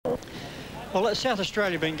Well, South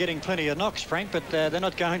Australia have been getting plenty of knocks, Frank, but they're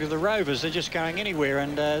not going to the Rovers. They're just going anywhere,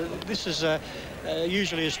 and this is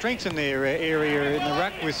usually a strength in their area in the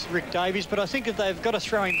ruck with Rick Davies, but I think that they've got to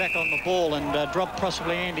throw him back on the ball and drop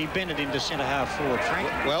possibly Andy Bennett into centre-half forward, Frank.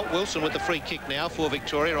 Well, Wilson with the free kick now for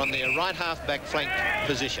Victoria on their right half-back flank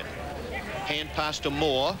position. Hand pass to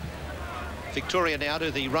Moore. Victoria now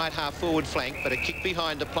to the right half-forward flank, but a kick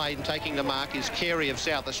behind the plate and taking the mark is Carey of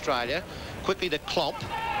South Australia. Quickly to Klomp.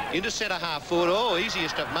 Into centre-half forward. Oh,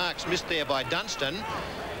 easiest of marks missed there by Dunstan.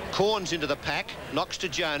 Corns into the pack. Knocks to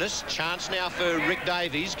Jonas. Chance now for Rick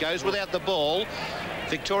Davies. Goes without the ball.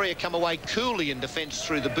 Victoria come away coolly in defence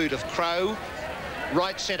through the boot of Crow.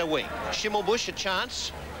 Right centre wing. Schimmelbusch a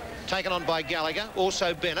chance. Taken on by Gallagher.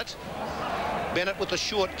 Also Bennett. Bennett with the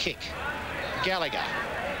short kick. Gallagher.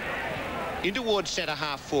 In towards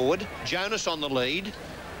centre-half forward. Jonas on the lead.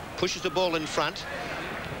 Pushes the ball in front.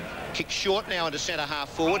 Kick short now into centre-half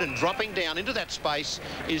forward, and dropping down into that space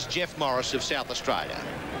is Jeff Morris of South Australia.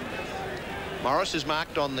 Morris is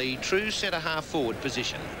marked on the true centre-half forward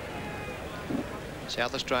position.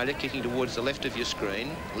 South Australia kicking towards the left of your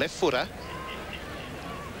screen. Left footer.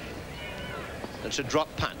 It's a drop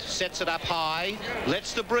punt. Sets it up high.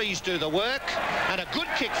 Lets the breeze do the work. And a good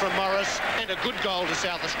kick from Morris and a good goal to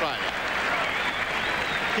South Australia.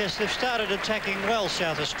 Yes, they've started attacking well,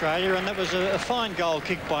 South Australia, and that was a fine goal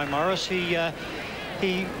kick by Morris. He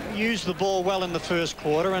used the ball well in the first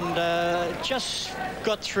quarter and just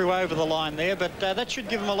got through over the line there, but that should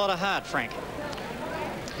give him a lot of heart, Frank.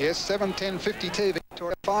 Yes, 7:10:52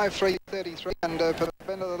 Victoria, 5:3:33, and for the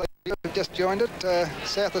benefit of the league who've just joined it,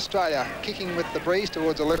 South Australia kicking with the breeze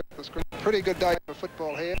towards the left of the screen. Pretty good day for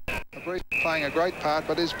football here. The breeze playing a great part,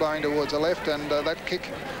 but is blowing towards the left, and that kick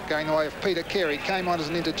going the way of Peter Carey came on as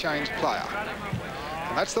an interchange player.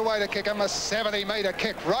 And that's the way to kick him, a 70-metre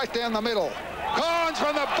kick right down the middle. Corns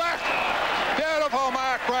from the back. Beautiful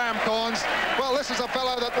mark, Graham Corns. Well, this is a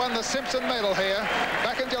fellow that won the Simpson medal here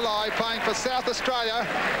back in July, playing for South Australia,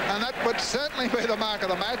 and that would certainly be the mark of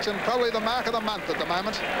the match and probably the mark of the month at the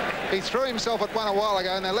moment. He threw himself at one a while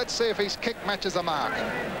ago. Now let's see if his kick matches the mark.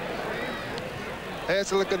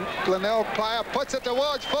 There's the Glenelg player, puts it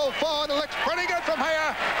towards full forward. It looks pretty good from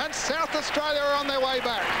here, and South Australia are on their way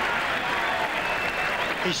back.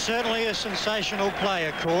 He's certainly a sensational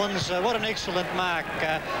player, Corns. What an excellent mark.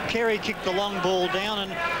 Carey kicked the long ball down,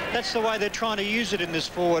 and that's the way they're trying to use it in this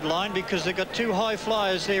forward line, because they've got two high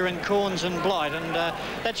flyers there in Corns and Blight, and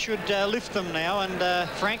that should lift them now. And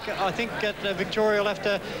Frank, I think that Victoria will have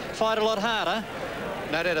to fight a lot harder.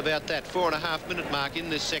 No doubt about that. 4.5-minute mark in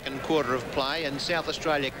this second quarter of play, and South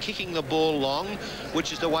Australia kicking the ball long,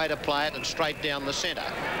 which is the way to play it, and straight down the centre.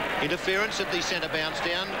 Interference at the centre bounce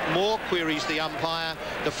down. Moore queries the umpire.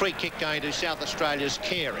 The free kick going to South Australia's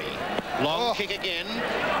Carey. Long kick again.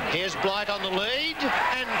 Here's Blight on the lead,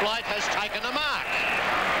 and Blight has taken the mark.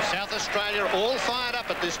 South Australia all fired up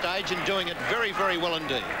at this stage and doing it very, very well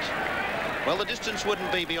indeed. Well, the distance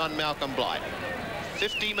wouldn't be beyond Malcolm Blight.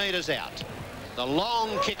 50 metres out. The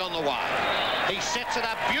long kick on the way. He sets it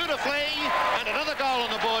up beautifully, and another goal on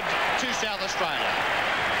the board to South Australia.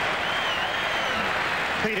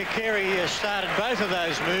 Peter Carey started both of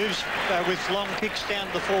those moves with long kicks down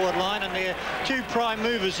the forward line, and they're two prime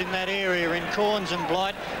movers in that area in Corns and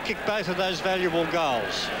Blight. Kicked both of those valuable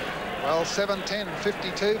goals. Well,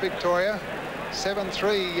 7:10:52 Victoria,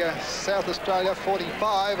 7-3 South Australia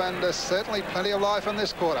 45, and certainly plenty of life in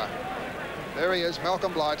this quarter. There he is,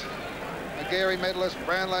 Malcolm Blight. A Gary medalist,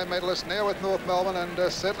 Brownlow medalist, now with North Melbourne,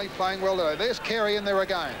 and certainly playing well today. There's Carey in there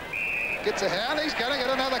again. Gets a hand, he's going to get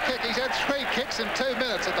another kick. He's had 3 kicks in 2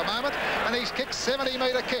 minutes at the moment, and he's kicked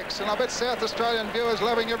 70-metre kicks, and I bet South Australian viewers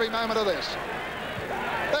loving every moment of this.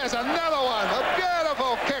 There's another one, a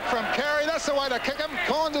beautiful kick from Carey. That's the way to kick him.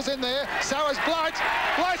 Corns is in there, so is Blight.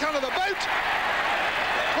 Blight under the boot.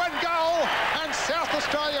 1 goal, and South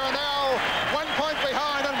Australia are now 1 point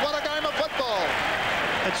behind, and what a game of football.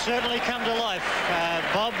 It's certainly come to life,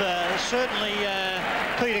 Bob. Certainly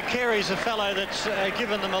Peter Carey's a fellow that's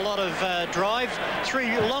given them a lot of drive.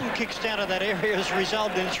 3 long kicks down to that area has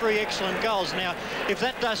resulted in 3 excellent goals. Now, if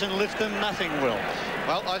that doesn't lift them, nothing will.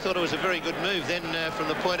 Well, I thought it was a very good move then from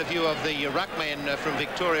the point of view of the ruckman from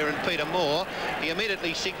Victoria and Peter Moore. He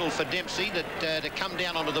immediately signalled for Dempsey to come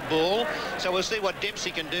down onto the ball. So we'll see what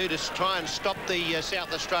Dempsey can do to try and stop the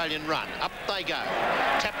South Australian run. Up they go.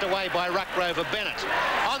 Tapped away by Ruck Rover Bennett.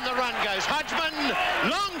 On the run goes Hodgman.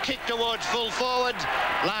 Long kick towards full forward.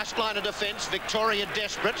 Last line of defence. Victoria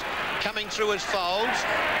desperate. Coming through as folds.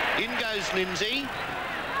 In goes Lindsay.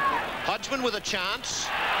 Hodgman with a chance.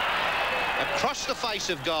 Across the face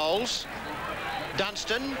of goals.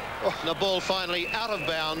 Dunstan. And the ball finally out of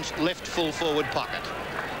bounds, left full forward pocket.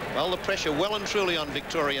 Well, the pressure well and truly on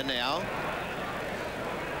Victoria now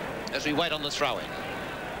as we wait on the throw-in.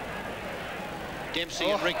 Dempsey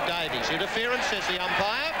and Rick Davies. Interference, says the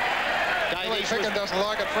umpire. Billy Picken doesn't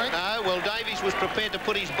like it, Frank. No, well, Davies was prepared to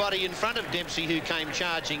put his body in front of Dempsey, who came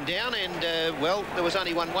charging down, and, well, there was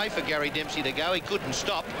only one way for Gary Dempsey to go. He couldn't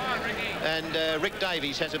stop. And Rick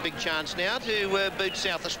Davies has a big chance now to beat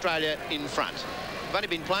South Australia in front. They've only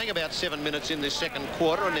been playing about 7 minutes in this second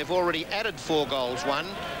quarter, and they've already added 4 goals won,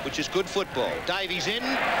 which is good football. Davies in,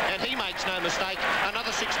 and he makes no mistake.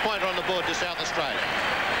 Another 6-pointer on the board to South Australia.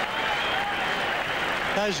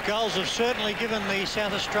 Those goals have certainly given the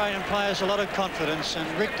South Australian players a lot of confidence,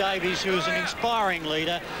 and Rick Davies, who is an inspiring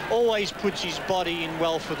leader, always puts his body in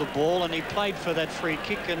well for the ball, and he played for that free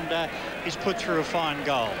kick, and he's put through a fine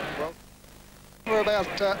goal. Well, we're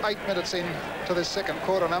about 8 minutes in to this second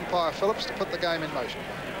quarter, and umpire Phillips to put the game in motion.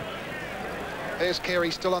 There's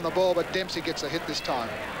Carey still on the ball, but Dempsey gets a hit this time.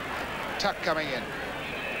 Tuck coming in.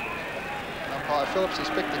 Umpire Phillips has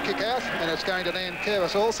picked the kick out, and it's going to Nan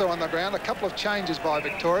Curvis also on the ground. A couple of changes by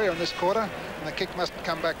Victoria in this quarter, and the kick must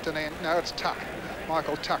come back to Nan. No, it's Tuck.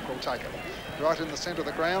 Michael Tuck will take it. Right in the centre of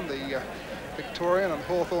the ground, the Victorian and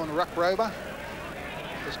Hawthorn ruck rover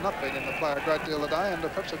has not been in the play a great deal today, and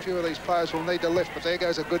perhaps a few of these players will need to lift, but there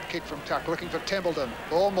goes a good kick from Tuck, looking for Templeton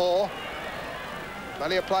or more.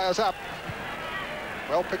 Plenty of players up.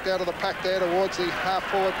 Well picked out of the pack there towards the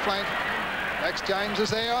half-forward flank. Max James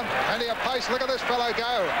is there on plenty of pace. Look at this fellow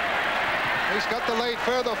go. He's got the lead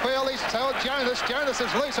further field. He's told Jonas. Jonas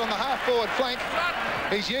is loose on the half-forward flank.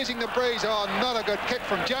 He's using the breeze. Oh, not a good kick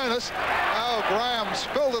from Jonas. Oh, Graham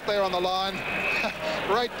spilled it there on the line.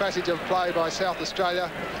 Great passage of play by South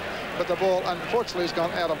Australia. But the ball, unfortunately, has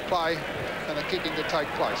gone out of play and the kicking to take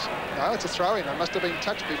place. No, it's a throw-in. It must have been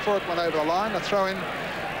touched before it went over the line. A throw-in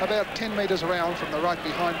about 10 metres around from the right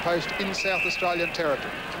behind post in South Australian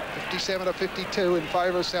territory. 57 to 52 in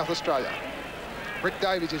favour of South Australia. Rick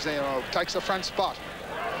Davies is there, takes the front spot.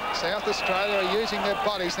 South Australia are using their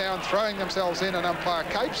bodies now and throwing themselves in, and umpire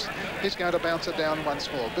Capes is going to bounce it down once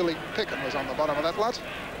more. Billy Picken was on the bottom of that lot.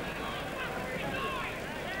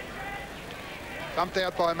 Bumped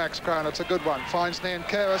out by Max Crone. It's a good one. Finds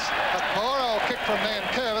Nankervis. A poor old kick from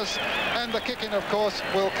Nankervis. And the kick in, of course,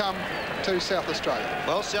 will come to South Australia.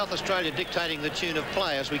 Well, South Australia dictating the tune of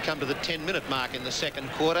play as we come to the 10-minute mark in the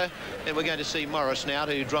second quarter. And we're going to see Morris now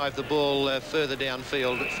to drive the ball further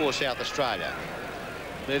downfield for South Australia.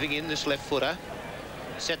 Moving in, this left footer.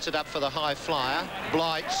 Sets it up for the high flyer.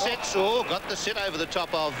 Blight sets, got the set over the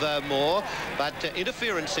top of Moore, but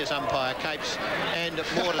interference, says umpire Capes, and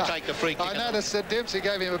Moore to take the free kick. I noticed that Dempsey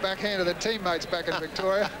gave him a backhand to the teammates back in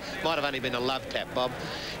Victoria. Might have only been a love tap, Bob.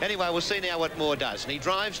 Anyway, we'll see now what Moore does, and he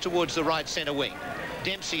drives towards the right centre wing.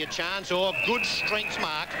 Dempsey a chance, good strength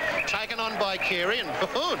mark, taken on by Carey,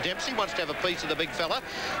 and Dempsey wants to have a piece of the big fella.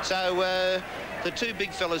 So the two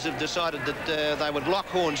big fellas have decided that they would lock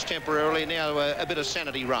horns temporarily. Now a bit of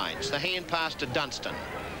sanity reigns. The hand pass to Dunstan.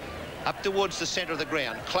 Up towards the centre of the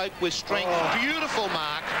ground. Cloak with strength. Beautiful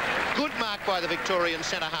mark. Good mark by the Victorian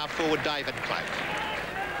centre half forward David Cloak.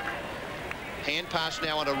 Hand pass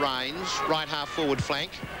now onto Rains, right half forward flank.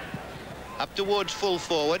 Up towards full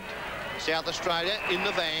forward. South Australia in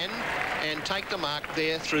the van and take the mark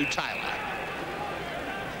there through Taylor.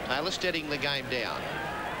 Taylor steadying the game down.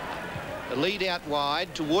 The lead out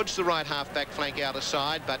wide towards the right half-back flank outer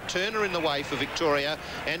side, but Turner in the way for Victoria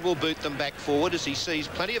and will boot them back forward as he sees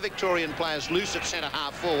plenty of Victorian players loose at centre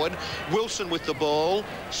half forward. Wilson with the ball,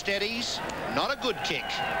 steadies, not a good kick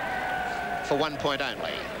for 1 point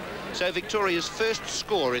only. So Victoria's first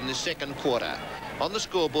score in the second quarter. On the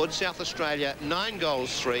scoreboard, South Australia 9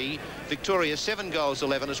 goals 3, Victoria 7 goals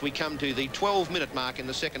 11 as we come to the 12-minute mark in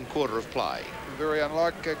the second quarter of play. Very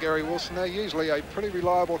unlike Gary Wilson, they're usually a pretty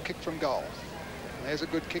reliable kick from goal. And there's a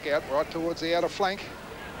good kick out right towards the outer flank.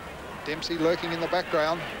 Dempsey lurking in the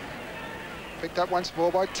background. Picked up once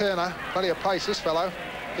more by Turner. Plenty of pace, this fellow.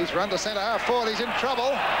 He's run to centre half forward. He's in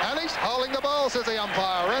trouble. And he's holding the ball, says the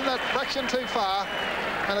umpire. Ran that fraction too far.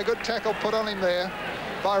 And a good tackle put on him there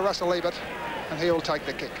by Russell Ebert. And he'll take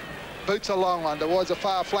the kick. Boots a long one towards the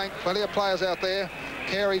far flank. Plenty of players out there.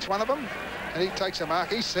 Carey's one of them. And he takes a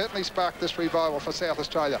mark. He certainly sparked this revival for South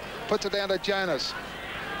Australia. Puts it down to Jonas.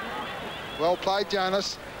 Well played,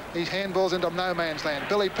 Jonas. He handballs into no man's land.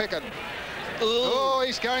 Billy Picken. Oh,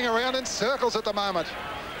 he's going around in circles at the moment.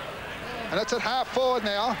 And it's at half forward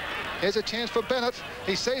now. Here's a chance for Bennett.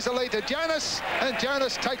 He sees the lead to Jonas, and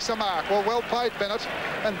Jonas takes the mark. Well played, Bennett.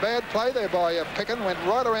 And bad play there by Picken. Went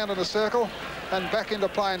right around in a circle and back into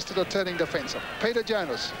play instead of turning defensive. Peter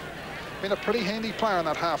Jonas been a pretty handy player on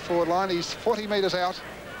that half-forward line. He's 40 metres out,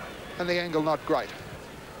 and the angle not great.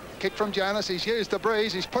 Kick from Jonas. He's used the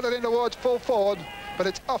breeze. He's put it in towards full forward, but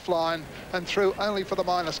it's offline and through only for the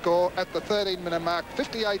minor score at the 13-minute mark.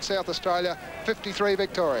 58 South Australia, 53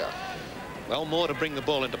 Victoria. Well, Moore to bring the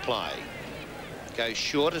ball into play. Goes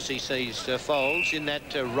short as he sees Foles in that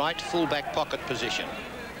right full-back pocket position.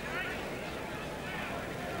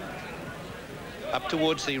 Up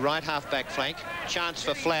towards the right half-back flank. Chance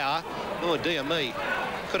for Flower. Oh, dear me.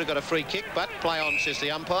 Could have got a free kick, but play on, says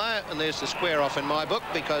the umpire. And there's the square off in my book,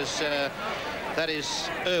 because that is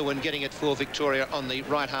Irwin getting it for Victoria on the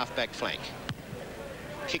right half-back flank.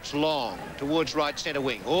 Kicks long towards right centre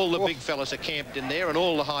wing. All the big fellas are camped in there and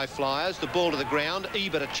all the high flyers. The ball to the ground.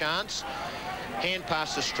 Ebert a chance. Hand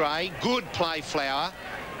pass astray. Good play, Flower.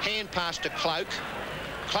 Hand pass to Cloak.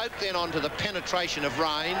 Cloak then onto the penetration of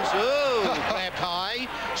Rains. Oh, clap high.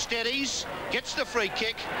 Steadies. Gets the free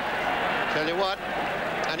kick. Tell you what,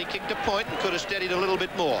 only kicked a point and could have steadied a little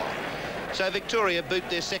bit more. So Victoria boot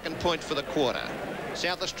their second point for the quarter.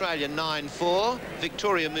 South Australia 9-4.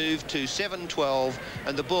 Victoria moved to 7-12,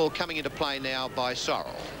 and the ball coming into play now by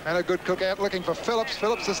Sorrell. And a good cook out looking for Phillips.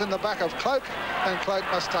 Phillips is in the back of Cloak, and Cloak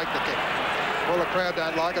must take the kick. Well, the crowd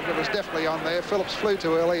don't like it, but it was definitely on there. Phillips flew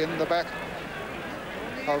too early in the back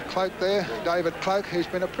of Cloak there. David Cloak, who's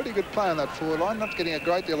been a pretty good player on that forward line, not getting a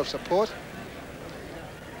great deal of support.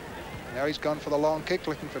 Now he's gone for the long kick,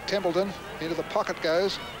 looking for Templeton. Into the pocket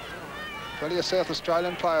goes. Plenty of South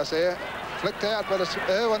Australian players there. Flicked out, but it's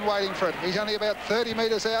Irwin waiting for it. He's only about 30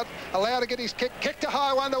 metres out, allowed to get his kick. Kicked a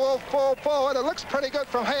high one to all fall forward. It looks pretty good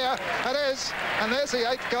from here. It is. And there's the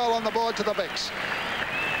 8th goal on the board to the Vicks.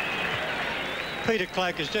 Peter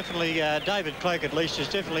Cloak is definitely, David Cloak at least, is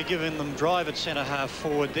definitely giving them drive at centre half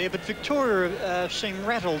forward there. But Victoria seem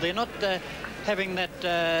rattled. They're not having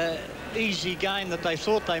that easy game that they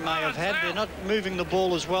thought they may have had. They're not moving the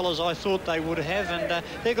ball as well as I thought they would have, and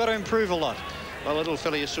they've got to improve a lot. Well, a little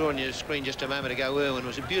fella you saw on your screen just a moment ago, Irwin,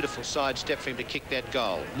 was a beautiful sidestep for him to kick that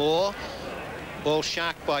goal. Moore, ball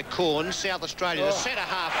sharked by Corn. South Australia, the centre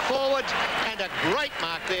half forward, and a great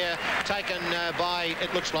mark there taken by,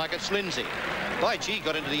 it looks like it's Lindsay. By gee,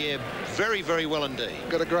 got into the air very, very well indeed.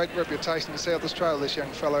 Got a great reputation in South Australia, this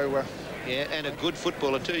young fellow. Yeah, and a good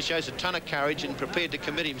footballer too. Shows a ton of courage and prepared to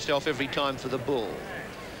commit himself every time for the ball.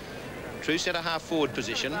 True centre half forward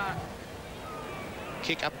position.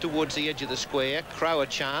 Kick up towards the edge of the square. Crow a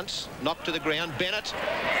chance. Knocked to the ground. Bennett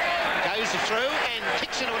goes through and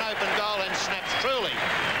kicks into an open goal and snaps truly.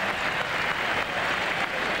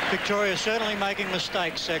 Victoria certainly making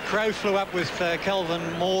mistakes. Crow flew up with Calvin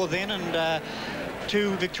Moore then, and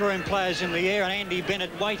two Victorian players in the air, and Andy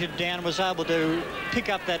Bennett weighted down and was able to pick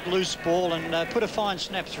up that loose ball and put a fine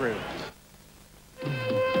snap through.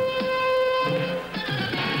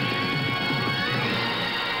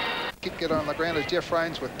 Kick getter on the ground is Jeff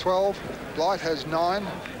Rains with 12. Blight has 9.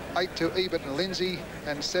 8 to Ebert and Lindsay,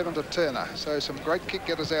 and 7 to Turner. So some great kick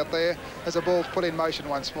getters out there as the ball's put in motion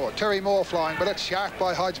once more. Terry Moore flying, but it's sharked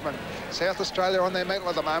by Hodgman. South Australia on their mettle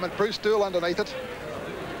at the moment. Bruce Dool underneath it.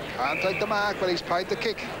 Can't take the mark, but he's paid the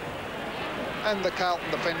kick. And the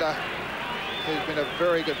Carlton defender, who's been a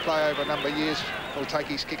very good player over a number of years, will take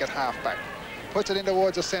his kick at half-back. Puts it in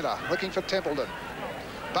towards the centre, looking for Templeton.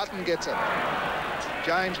 Button gets it.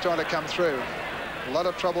 James trying to come through. A lot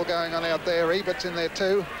of trouble going on out there. Ebert's in there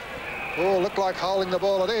too. Oh, look like holding the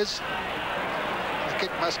ball. It is. The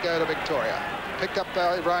kick must go to Victoria. Picked up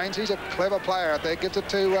by Rains. He's a clever player out there. Gives it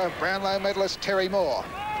to Brownlow medalist Terry Moore.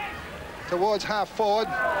 Towards half forward.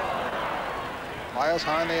 Miles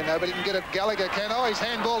high in there. Nobody can get it. Gallagher can. Oh, he's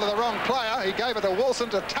handball to the wrong player. He gave it to Wilson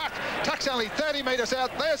to Tuck. Tuck's only 30 metres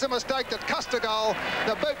out. There's a mistake that cost a goal.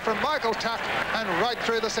 The boot from Michael Tuck and right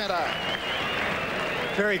through the centre.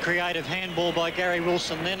 Very creative handball by Gary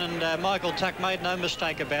Wilson then, and Michael Tuck made no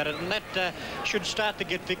mistake about it, and that should start to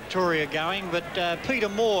get Victoria going. But Peter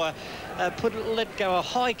Moore let go a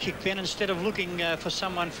high kick then instead of looking for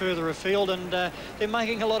someone further afield, and they're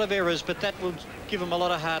making a lot of errors, but that will give them a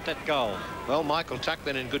lot of heart, that goal. Well, Michael Tuck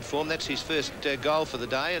then in good form. That's his first goal for the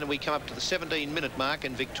day, and we come up to the 17-minute mark,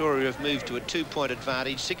 and Victoria have moved to a 2-point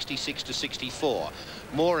advantage, 66 to 64.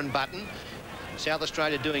 Moore and Button. South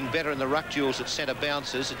Australia doing better in the ruck duels at centre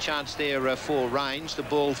bounces. A chance there for Rains. The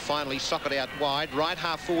ball finally socket out wide. Right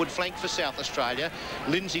half forward flank for South Australia.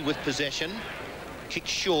 Lindsay with possession. Kick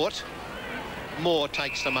short. Moore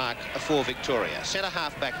takes the mark for Victoria. Centre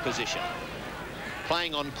half back position.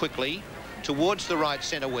 Playing on quickly towards the right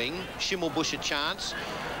centre wing. Schimmelbusch a chance.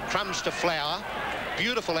 Crumbs to Flower.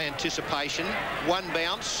 beautiful anticipation. One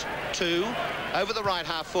bounce, two, over the right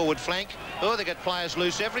half forward flank. Oh, they got players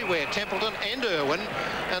loose everywhere, Templeton and Irwin.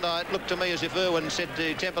 And it looked to me as if Irwin said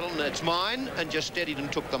to Templeton, it's mine, and just steadied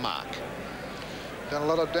and took the mark. Done a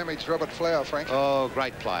lot of damage, Robert Flower, Frank. Oh,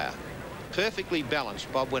 great player. Perfectly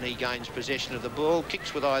balanced, Bob, when he gains possession of the ball,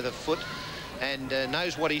 kicks with either foot, and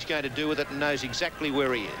knows what he's going to do with it and knows exactly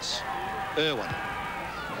where he is. Irwin.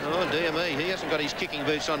 Oh, dear me, he hasn't got his kicking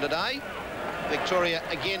boots on today. Victoria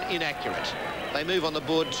again inaccurate. They move on the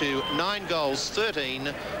board to 9 goals,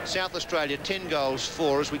 13. South Australia 10 goals,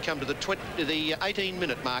 4 as we come to the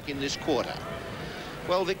 18-minute mark in this quarter.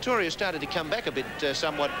 Well, Victoria started to come back a bit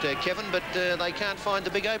somewhat, Kevin, but they can't find the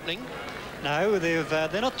big opening. No,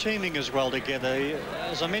 they're not teaming as well together.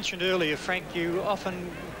 As I mentioned earlier, Frank, you often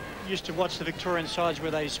used to watch the Victorian sides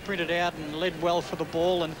where they sprinted out and led well for the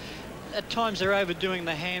ball, and at times they're overdoing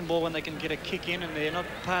the handball when they can get a kick in and they're not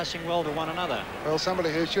passing well to one another. Well,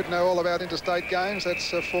 somebody who should know all about interstate games, that's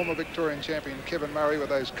former Victorian champion Kevin Murray with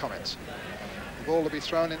those comments. The ball to be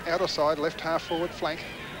thrown in outer side, left half forward flank.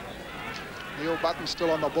 Neil Button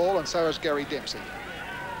still on the ball, and so is Gary Dempsey.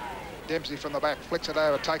 Dempsey from the back flicks it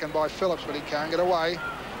over, taken by Phillips, but he can't get away.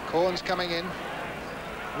 Corns coming in.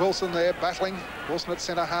 Wilson there battling. Wilson at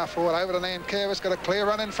centre half forward, over to Nankervis, got a clear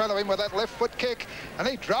run in front of him with that left foot kick, and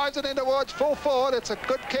he drives it in towards full forward. It's a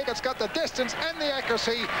good kick, it's got the distance and the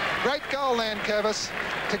accuracy. Great goal, Nankervis,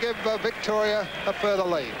 to give Victoria a further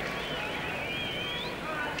lead.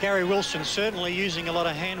 Gary Wilson certainly using a lot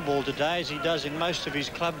of handball today, as he does in most of his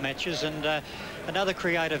club matches, and another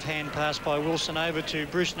creative hand pass by Wilson over to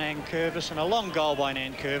Bruce Nankervis, and a long goal by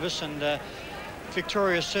Nankervis, and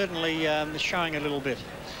Victoria certainly showing a little bit.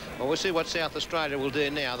 Well, we'll see what South Australia will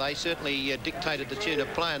do now. They certainly dictated the tune of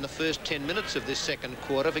play in the first 10 minutes of this second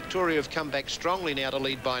quarter. Victoria have come back strongly now to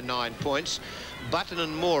lead by 9 points. Button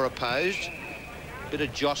and Moore opposed. Bit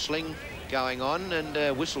of jostling going on,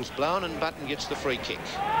 and whistles blown, and Button gets the free kick.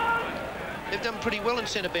 They've done pretty well in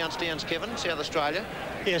centre bounce downs, Kevin, South Australia.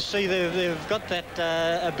 Yes, see, they've got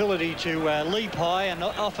that ability to leap high, and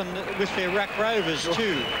often with their ruck rovers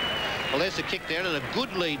too. Well, there's the kick down, and a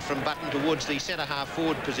good lead from Button towards the centre half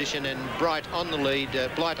forward position, and Blight on the lead,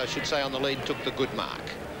 Blight I should say on the lead, took the good mark.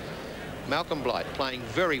 Malcolm Blight playing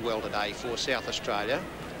very well today for South Australia.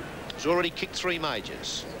 He's already kicked 3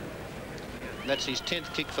 majors. And that's his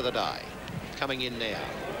 10th kick for the day. Coming in now.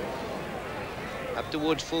 Up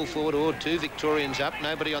towards full forward, or 2 Victorians up,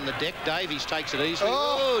 nobody on the deck. Davies takes it easily.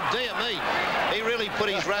 Oh, dear me. He really put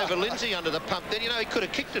his Rover Lindsay under the pump then. You know, he could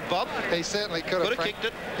have kicked it, Bob. He certainly could have kicked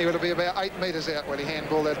it. He would have been about 8 metres out when he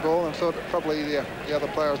handballed that ball, and thought probably the other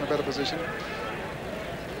player was in a better position.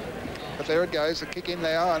 But there it goes, a kick in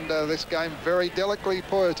now, and this game very delicately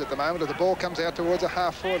poised at the moment as the ball comes out towards a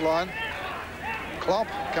half-forward line. Klomp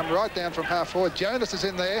come right down from half-forward. Jonas is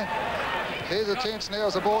in there. Here's a chance now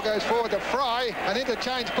as the ball goes forward to Fry. An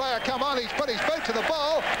interchange player come on. He's put his boot to the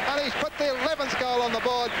ball, and he's put the 11th goal on the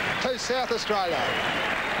board to South Australia.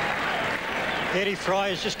 Eddie Fry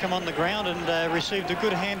has just come on the ground and received a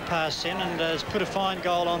good hand pass in, and has put a fine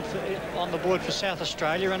goal on the board for South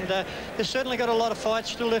Australia, and they've certainly got a lot of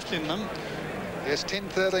fights still left in them. Yes,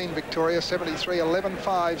 10-13 Victoria, 73,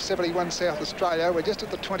 11-5, 71 South Australia. We're just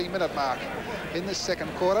at the 20-minute mark in this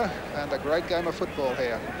second quarter, and a great game of football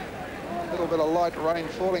here. A little bit of light rain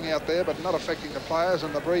falling out there, but not affecting the players,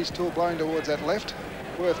 and the breeze still blowing towards that left.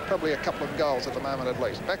 Worth probably a couple of goals at the moment at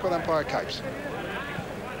least. Back with umpire Capes.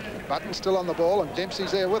 Button still on the ball, and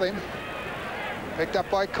Dempsey's there with him. Picked up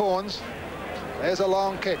by Corns. There's a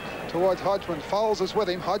long kick towards Hodgman. Foles is with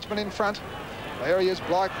him. Hodgman in front. There he is,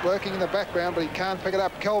 Blight working in the background, but he can't pick it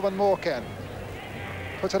up. Kelvin Moore can.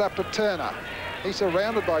 Puts it up to Turner. He's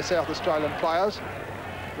surrounded by South Australian players.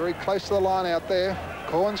 Very close to the line out there.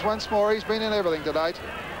 Corns once more. He's been in everything to date.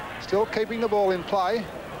 Still keeping the ball in play.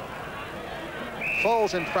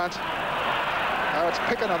 Falls in front. Now it's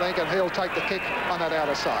Picken, I think, and he'll take the kick on that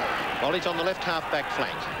outer side. Well, he's on the left half-back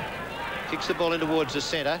flank. Kicks the ball in towards the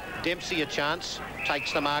centre. Dempsey a chance.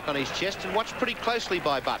 Takes the mark on his chest and watched pretty closely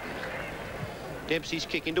by Button. Dempsey's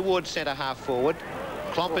kick in towards centre half-forward.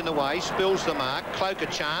 Klomp in the way. Spills the mark. Cloak a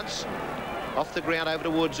chance. Off the ground over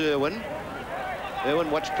towards Irwin.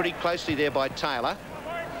 Irwin watched pretty closely there by Taylor.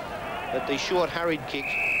 But the short, hurried kick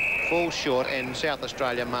falls short, and South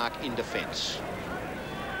Australia mark in defence.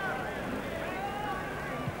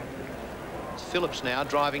 Phillips now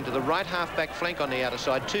driving to the right half-back flank on the outer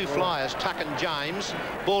side. 2 flyers, Tuck and James.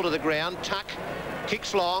 Ball to the ground. Tuck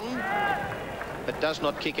kicks long, but does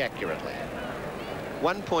not kick accurately.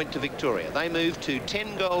 1 point to Victoria. They move to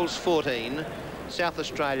 10 goals, 14. South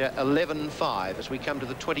Australia 11-5 as we come to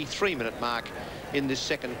the 23-minute mark in this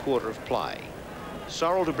second quarter of play.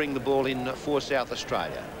 Sorrell to bring the ball in for South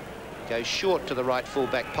Australia. Goes short to the right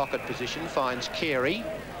full-back pocket position, finds Carey.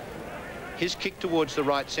 His kick towards the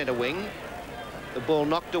right centre wing. The ball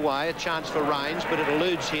knocked away, a chance for Rains, but it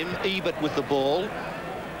eludes him. Ebert with the ball.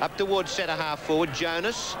 Up towards centre half forward,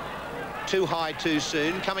 Jonas. Too high too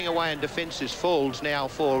soon. Coming away in defence is Falls now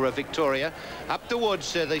for Victoria. Up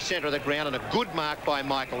towards the centre of the ground, and a good mark by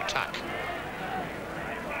Michael Tuck.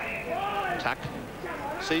 Tuck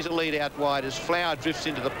sees a lead out wide as Flower drifts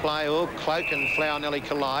into the play. Oh, Cloak and Flower nearly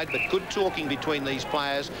collide, but good talking between these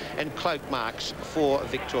players, and Cloak marks for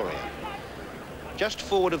Victoria. Just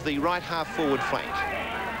forward of the right half forward flank.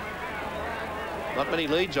 Not many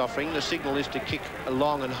leads offering. The signal is to kick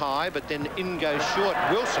long and high, but then in goes short.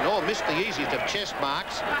 Wilson, oh, missed the easiest of chest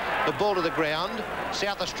marks. The ball to the ground.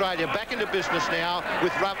 South Australia back into business now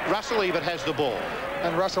with Russell Ebert has the ball.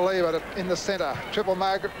 And Russell Ebert in the centre. Triple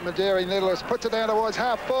Majeri Nicholas puts it down towards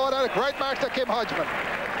half forward. And a great mark to Kim Hodgman.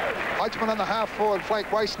 Hodgman on the half forward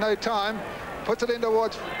flank wastes no time. Puts it in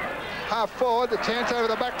towards half forward. The chance over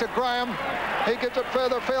the back to Graham. He gives it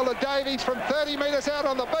further field to Davies from 30 metres out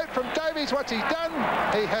on the boot from Davies. What's he done?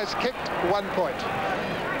 He has kicked 1 point.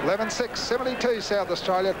 11-6, 72 South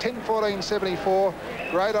Australia, 10-14, 74.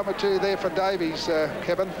 Great opportunity there for Davies,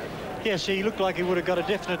 Kevin. Yes, he looked like he would have got a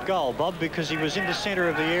definite goal, Bob, because he was in the centre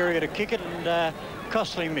of the area to kick it, and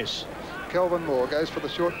costly miss. Kelvin Moore goes for the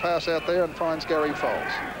short pass out there and finds Gary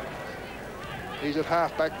Foles. He's at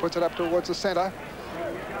half-back, puts it up towards the centre.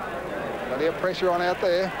 Plenty of pressure on out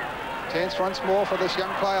there. Chance once more for this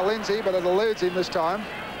young player, Lindsay, but it eludes him this time.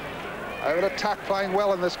 Over to Tuck, playing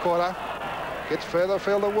well in this quarter. Gets further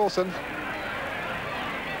field to Wilson.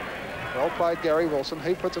 Well played, Gary Wilson.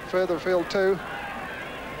 He puts it further field too.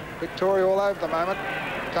 Victoria all over the moment.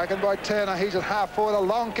 Taken by Turner. He's at half forward. A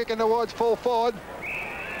long kick in towards full forward.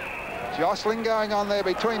 Jostling going on there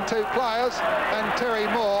between two players, and Terry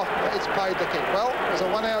Moore has played the kick. Well, there's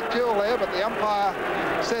a one-out duel there, but the umpire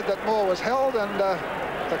said that Moore was held, and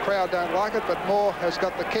the crowd don't like it, but Moore has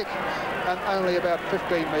got the kick and only about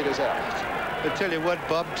 15 metres out. I tell you what,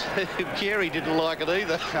 Bob, Carey didn't like it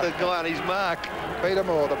either, the guy on his mark. Peter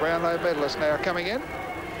Moore, the Brownlow medalist, now coming in.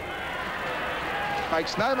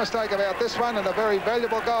 Makes no mistake about this one, and a very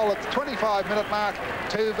valuable goal at the 25-minute mark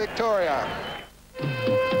to Victoria.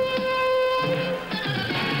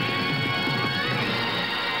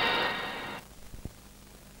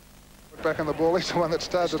 Back on the ball, he's the one that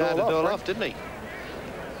started it all off, didn't he?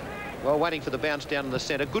 Well, waiting for the bounce down in the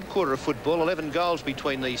centre. Good quarter of football. 11 goals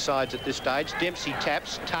between these sides at this stage. Dempsey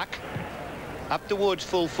taps. Tuck. Up towards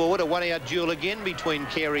full forward. A one-out duel again between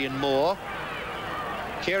Carey and Moore.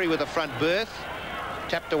 Carey with a front berth.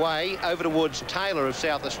 Tapped away. Over towards Taylor of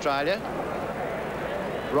South Australia.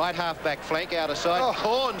 Right half-back flank. Out of side. Oh.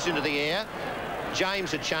 Corns into the air.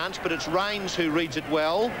 James a chance, but it's Rains who reads it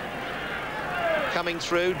well. Coming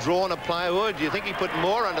through, drawn a player. Oh, do you think he put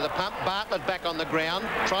more under the pump? Bartlett back on the ground,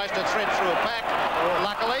 tries to thread through a pack.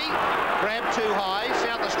 Luckily, grabbed too high.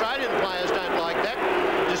 South Australian players don't like that.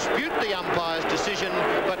 Dispute the umpire's decision,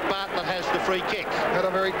 but Bartlett has the free kick. Had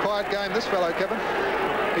a very quiet game, this fellow, Kevin.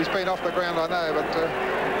 He's been off the ground, I know, but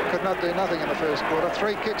could not do nothing in the first quarter.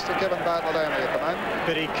 3 kicks to Kevin Bartlett only at the moment.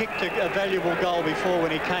 But he kicked a valuable goal before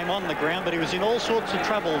when he came on the ground, but he was in all sorts of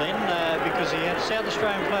trouble then because he had South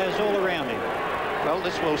Australian players all around him. Well,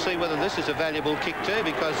 we'll see whether this is a valuable kick too,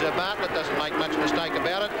 because Bartlett doesn't make much mistake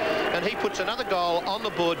about it, and he puts another goal on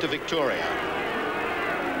the board to Victoria.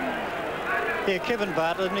 Yeah, Kevin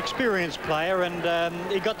Bartlett, an experienced player,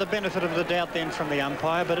 and he got the benefit of the doubt then from the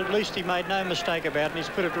umpire, but at least he made no mistake about it, and he's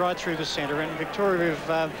put it right through the centre, and Victoria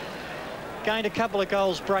have gained a couple of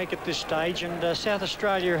goals break at this stage, and South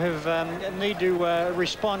Australia have need to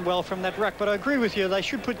respond well from that ruck. But I agree with you, they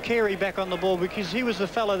should put Carey back on the ball, because he was the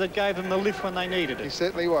fellow that gave them the lift when they needed it. He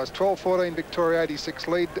certainly was. 12-14 Victoria 86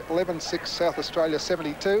 lead, 11-6 South Australia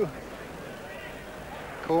 72.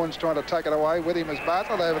 Corns trying to take it away. With him is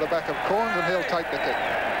Bartlett over the back of Corns, and he'll take the kick.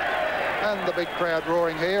 And the big crowd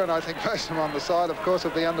roaring here, and I think most of them on the side, of course,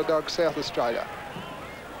 of the underdog South Australia.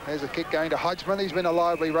 There's a kick going to Hodgman. He's been a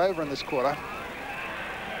lively rover in this quarter.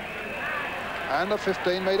 And a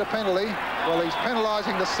 15-metre penalty. Well, he's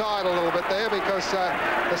penalising the side a little bit there, because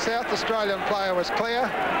the South Australian player was clear.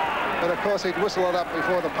 But, of course, he'd whistle it up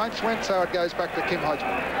before the punch went, so it goes back to Kim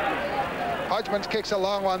Hodgman. Hodgman kicks a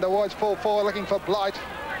long one towards full forward, looking for Blight.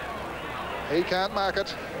 He can't mark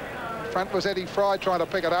it. Front was Eddie Fry trying to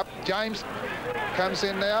pick it up. James comes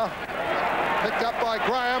in now. Picked up by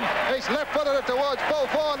Graham. He's left-footed it towards full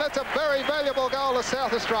forward. That's a very valuable goal to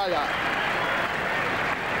South Australia.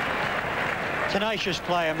 Tenacious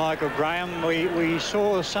player, Michael Graham. We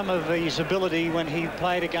saw some of his ability when he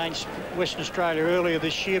played against Western Australia earlier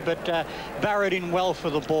this year, but barrowed in well for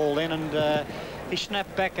the ball then, and he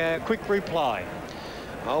snapped back a quick reply.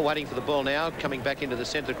 Oh, waiting for the ball now, coming back into the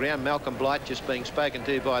centre ground. Malcolm Blight just being spoken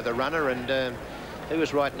to by the runner, and he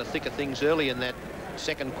was right in the thick of things early in that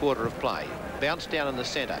second quarter of play. Bounced down in the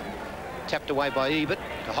centre. Tapped away by Ebert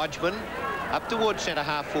to Hodgman. Up towards centre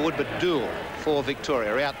half forward, but Duel for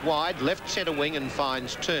Victoria. Out wide, left centre wing, and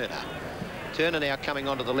finds Turner. Turner now coming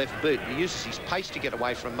onto the left boot. He uses his pace to get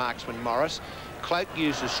away from marksman Morris. Cloak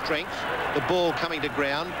uses strength. The ball coming to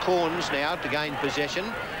ground. Corns now to gain possession.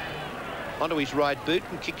 Onto his right boot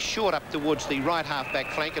and kicks short up towards the right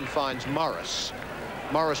half-back flank and finds Morris.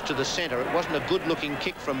 Morris to the centre. It wasn't a good-looking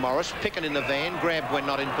kick from Morris. Picken in the van, grabbed when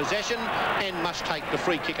not in possession, and must take the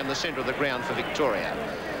free kick in the centre of the ground for Victoria.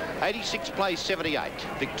 86 plays 78.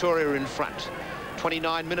 Victoria in front.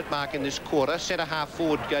 29-minute mark in this quarter. Centre half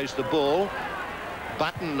forward goes the ball.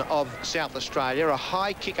 Button of South Australia. A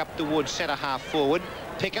high kick up towards centre half forward.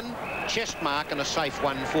 Picken, chest mark, and a safe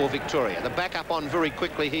one for Victoria. The back up on very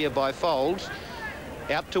quickly here by Folds.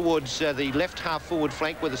 Out towards the left half forward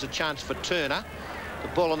flank where there's a chance for Turner. The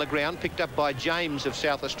ball on the ground picked up by James of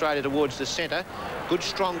South Australia towards the centre. Good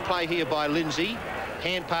strong play here by Lindsay.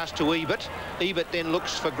 Hand pass to Ebert. Ebert then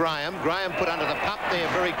looks for Graham. Graham put under the pump there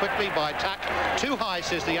very quickly by Tuck. Too high,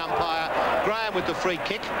 says the umpire. Graham with the free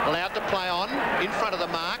kick. Allowed to play on in front of the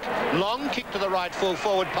mark. Long kick to the right full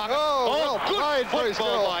forward pocket. Oh, well good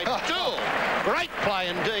football by Duel. Great play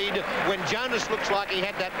indeed when Jonas looks like he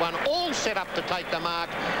had that one all set up to take the mark.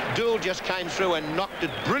 Duel just came through and knocked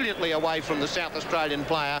it brilliantly away from the South Australian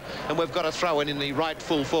player, and we've got a throw in the right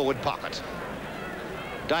full forward pocket.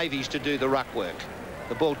 Davies to do the ruck work.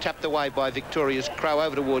 The ball tapped away by Victoria's Crow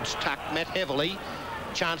over towards Tuck. Met heavily.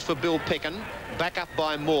 Chance for Bill Picken. Back up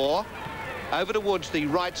by Moore. Over towards the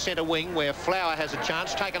right centre wing where Flower has a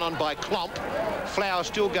chance. Taken on by Klomp. Flower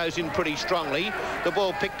still goes in pretty strongly. The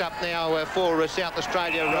ball picked up now for South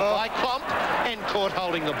Australia by Klomp and caught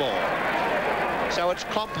holding the ball. So it's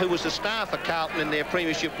Klomp, who was the star for Carlton in their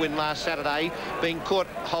premiership win last Saturday, being caught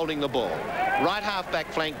holding the ball. Right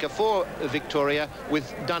half-back flank for Victoria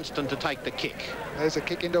with Dunstan to take the kick. There's a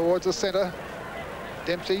kick in towards the centre.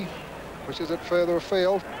 Dempsey pushes it further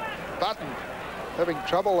afield. Button having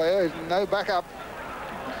trouble there. No backup.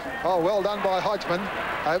 Oh, well done by Hodgman.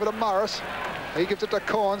 Over to Morris. He gives it to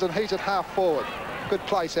Corns and he's at half forward. Good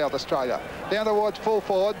play, South Australia. Down towards full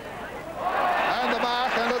forward. And the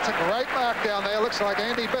mark, and it's a great mark down there. Looks like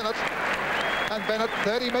Andy Bennett. And Bennett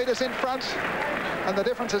 30 metres in front. And the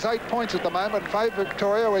difference is 8 points at the moment. Favour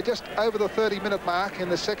Victoria. We're just over the 30-minute mark in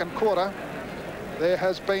the second quarter. There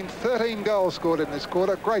has been 13 goals scored in this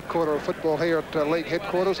quarter. Great quarter of football here at league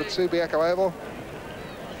headquarters at Subiaco Oval.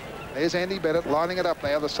 There's Andy Bennett lining it up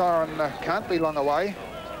now. The siren can't be long away.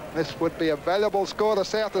 This would be a valuable score to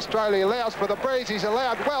South Australia. He allows for the breeze. He's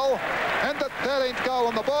allowed well. And the 13th goal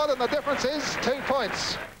on the board, and the difference is 2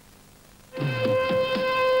 points.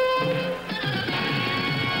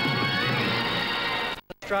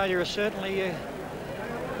 Australia is certainly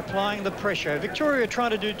applying the pressure. Victoria are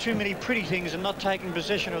trying to do too many pretty things and not taking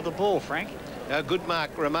possession of the ball, Frank. A good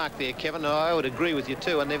remark there, Kevin. I would agree with you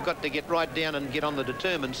too, and they've got to get right down and get on the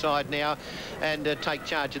determined side now and take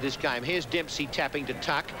charge of this game. Here's Dempsey tapping to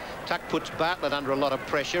Tuck. Tuck puts Bartlett under a lot of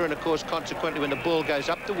pressure, and of course consequently when the ball goes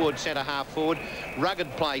up towards centre half forward, rugged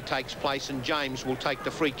play takes place and James will take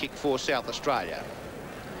the free kick for South Australia.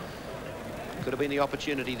 Could have been the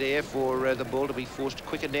opportunity there for the ball to be forced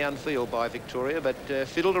quicker downfield by Victoria, but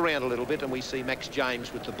fiddled around a little bit, and we see Max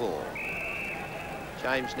James with the ball.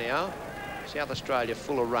 James now. South Australia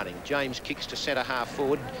full of running. James kicks to centre half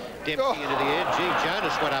forward. Dempsey into the air. Gee,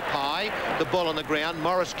 Jonas went up high. The ball on the ground.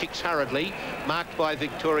 Morris kicks hurriedly. Marked by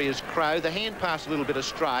Victoria's Crow. The hand pass a little bit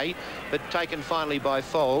astray, but taken finally by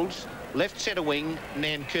Folds. Left centre wing,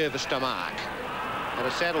 Nankervis to mark. And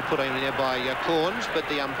a saddle put in there by Corns, but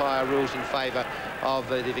the umpire rules in favour of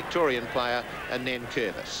the Victorian player,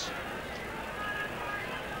 Nankervis.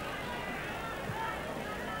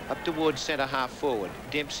 Up towards centre half forward.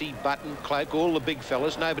 Dempsey, Button, Cloak, all the big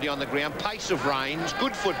fellas. Nobody on the ground. Pace of Rains.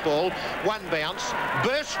 Good football. One bounce.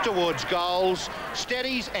 Burst towards goals.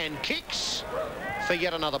 Steadies and kicks for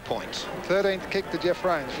yet another point. 13th kick to Jeff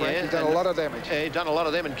Rains. Yeah, he's done a lot of damage. He's done a lot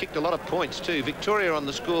of them and kicked a lot of points too. Victoria on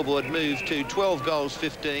the scoreboard moved to 12 goals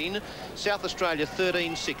 15. South Australia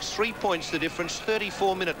 13-6. 3 points the difference.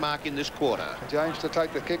 34-minute mark in this quarter. James to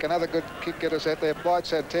take the kick. Another good kick getters out there. Blight's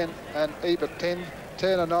had 10 and Ebert 10.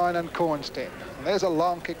 Turner 9 and Corns 10. And there's a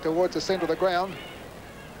long kick towards the centre of the ground.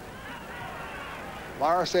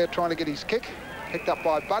 Morris there trying to get his kick. Picked up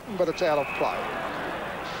by Button, but it's out of play.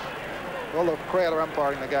 Well, the crowd are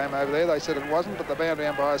umpiring the game over there. They said it wasn't, but the boundary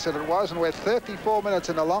umpire said it was, and we're 34 minutes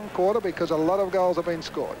in the long quarter because a lot of goals have been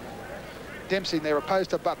scored. Dempsey there opposed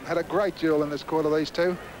to Button. Had a great duel in this quarter, these two.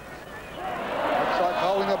 Looks like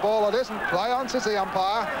holding the ball. It isn't. Play on, says the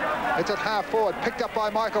umpire. It's at half forward. Picked up by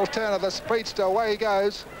Michael Turner, the speedster. Away he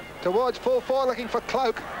goes towards full forward, looking for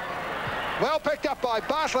Cloak. Well picked up by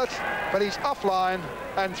Bartlett, but he's offline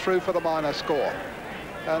and through for the minor score.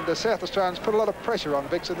 And the South Australians put a lot of pressure on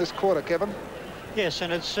Vicks in this quarter, Kevin. Yes,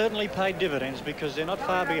 and it's certainly paid dividends because they're not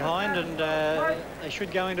far behind, and they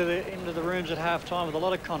should go into the rooms at half-time with a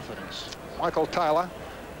lot of confidence. Michael Taylor.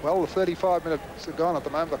 Well, the 35 minutes are gone at the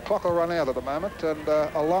moment. The clock will run out at the moment, and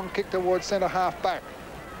a long kick towards centre half back.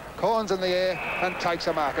 Corns in the air and takes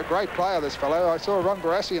a mark. A great player, this fellow. I saw Ron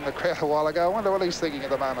Barassi in the crowd a while ago. I wonder what he's thinking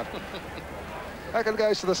at the moment. Back it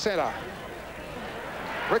goes to the centre.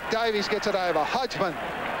 Rick Davies gets it over. Hodgman,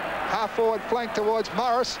 half forward flank towards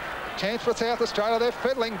Morris. Chance for South Australia. They're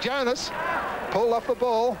fiddling. Jonas pulled off the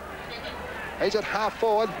ball. He's at half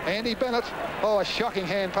forward. Andy Bennett. Oh, a shocking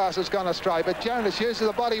hand pass has gone astray, but Jonas uses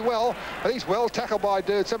the body well, but he's well tackled by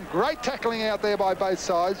Dude. Some great tackling out there by both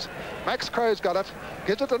sides. Max Crow's got it.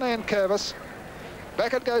 Gives it to Nankervis.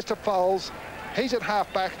 Back it goes to Foles. He's at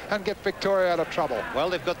half-back and get Victoria out of trouble. Well,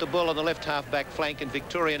 they've got the ball on the left half-back flank, and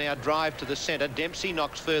Victoria now drive to the centre. Dempsey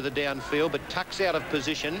knocks further downfield, but tucks out of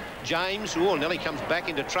position. James, nearly comes back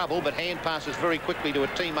into trouble, but hand passes very quickly to a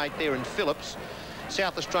teammate there in Phillips.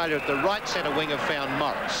 South Australia at the right centre wing have found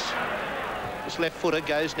Morris. This left footer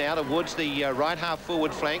goes now towards the right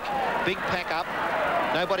half-forward flank. Big pack up.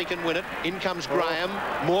 Nobody can win it. In comes Graham.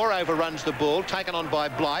 Moore overruns the ball, taken on by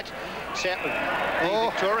Blight. The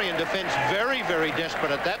Victorian defence very, very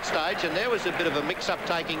desperate at that stage, and there was a bit of a mix-up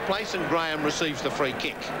taking place, and Graham receives the free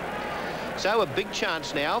kick. So a big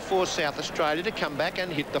chance now for South Australia to come back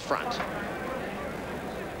and hit the front.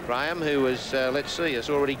 Graham, who has, let's see, has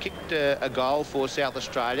already kicked a goal for South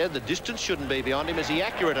Australia. The distance shouldn't be beyond him. Is he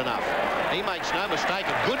accurate enough? He makes no mistake.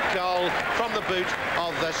 A good goal from the boot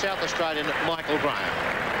of the South Australian Michael Graham.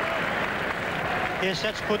 Yes,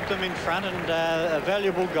 that's put them in front, and a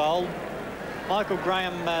valuable goal. Michael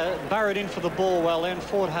Graham burrowed in for the ball well and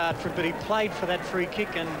fought hard for it, but he played for that free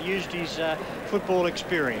kick and used his football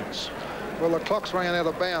experience. Well, the clock's running out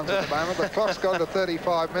of bounds at the moment. The clock's gone to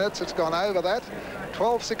 35 minutes. It's gone over that.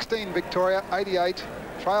 12-16 Victoria, 88.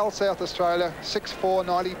 Trail South Australia, 6-4,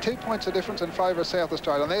 90. 2 points of difference in favour of South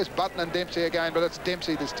Australia. And there's Button and Dempsey again, but it's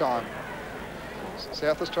Dempsey this time.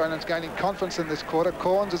 South Australians gaining confidence in this quarter.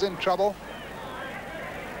 Corns is in trouble.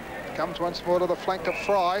 Comes once more to the flank of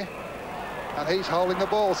Fry. And he's holding the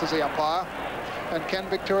ball, says the umpire. And can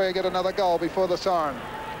Victoria get another goal before the siren?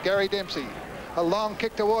 Gary Dempsey. A long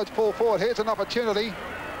kick towards full forward. Here's an opportunity.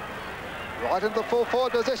 Right into the full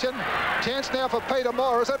forward position. Chance now for Peter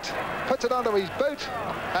Moore, is it? Puts it under his boot.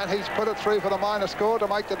 And he's put it through for the minor score to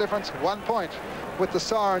make the difference 1 point, with the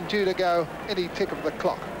siren due to go any tick of the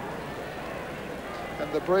clock.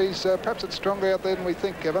 And the breeze, perhaps it's stronger out there than we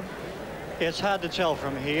think, Kevin. Yeah, it's hard to tell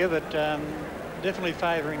from here, but definitely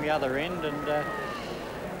favouring the other end. And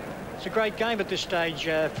it's a great game at this stage,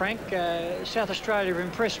 Frank. South Australia have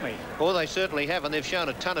impressed me. Well, they certainly have, and they've shown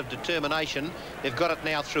a ton of determination. They've got it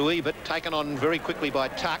now through Ebert, taken on very quickly by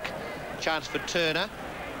Tuck. Chance for Turner.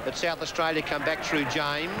 But South Australia come back through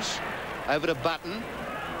James. Over to Button.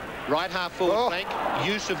 Right half forward flank.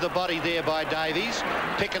 Use of the body there by Davies.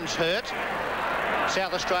 Pickens hurt.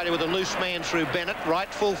 South Australia with a loose man through Bennett.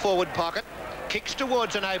 Right full forward pocket. Kicks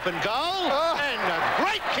towards an open goal. And a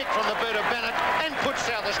great kick from the boot of Bennett and puts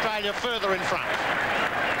South Australia further in front.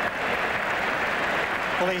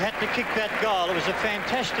 Well, he had to kick that goal. It was a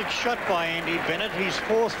fantastic shot by Andy Bennett. He's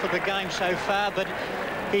fourth for the game so far, but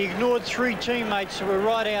he ignored three teammates who were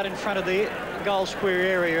right out in front of the goal square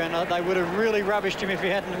area, and they would have really rubbished him if he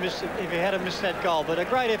hadn't missed that goal. But a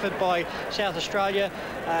great effort by South Australia.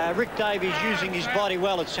 Rick Davies using his body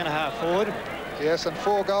well at centre half forward. Yes, and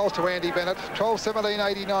 4 goals to Andy Bennett.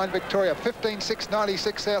 12-17-89 Victoria,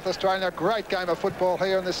 15-6-96 South Australia. Great game of football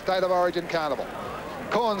here in this State of Origin carnival.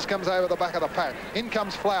 Corns comes over the back of the pack. In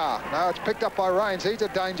comes Flower. Now it's picked up by Rains. He's a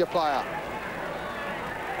danger player.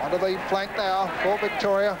 Onto the flank now for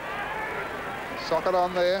Victoria. Socket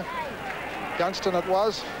on there. Gunston it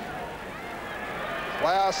was.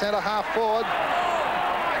 Flower centre half forward.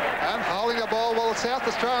 And holding the ball. Well, South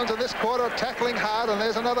Australians in this quarter are tackling hard, and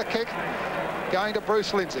there's another kick going to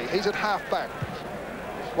Bruce Lindsay. He's at half back.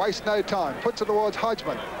 Waste no time. Puts it towards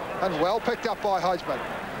Hodgman. And well picked up by Hodgman.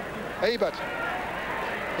 Ebert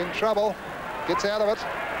in trouble. Gets out of it.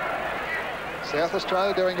 South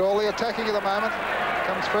Australia doing all the attacking at the moment.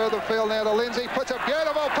 Comes further field now to Lindsay. Puts a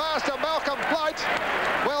beautiful pass to Malcolm Blight.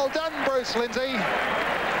 Well done, Bruce Lindsay.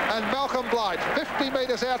 And Malcolm Blight, 50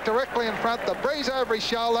 metres out directly in front. The breeze over his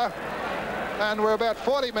shoulder. And we're about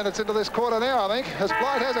 40 minutes into this quarter now, I think, as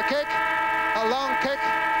Blight has a kick. A long kick.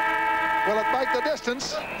 Will it make the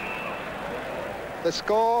distance? The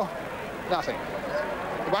score, nothing.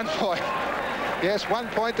 1 point. Yes, 1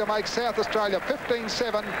 point to make South Australia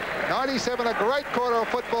 15-7. 97, a great quarter of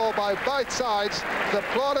football by both sides. The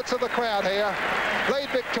plaudits of the crowd here. Lead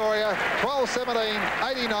Victoria, 12-17,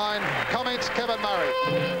 89. Comments, Kevin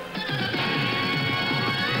Murray.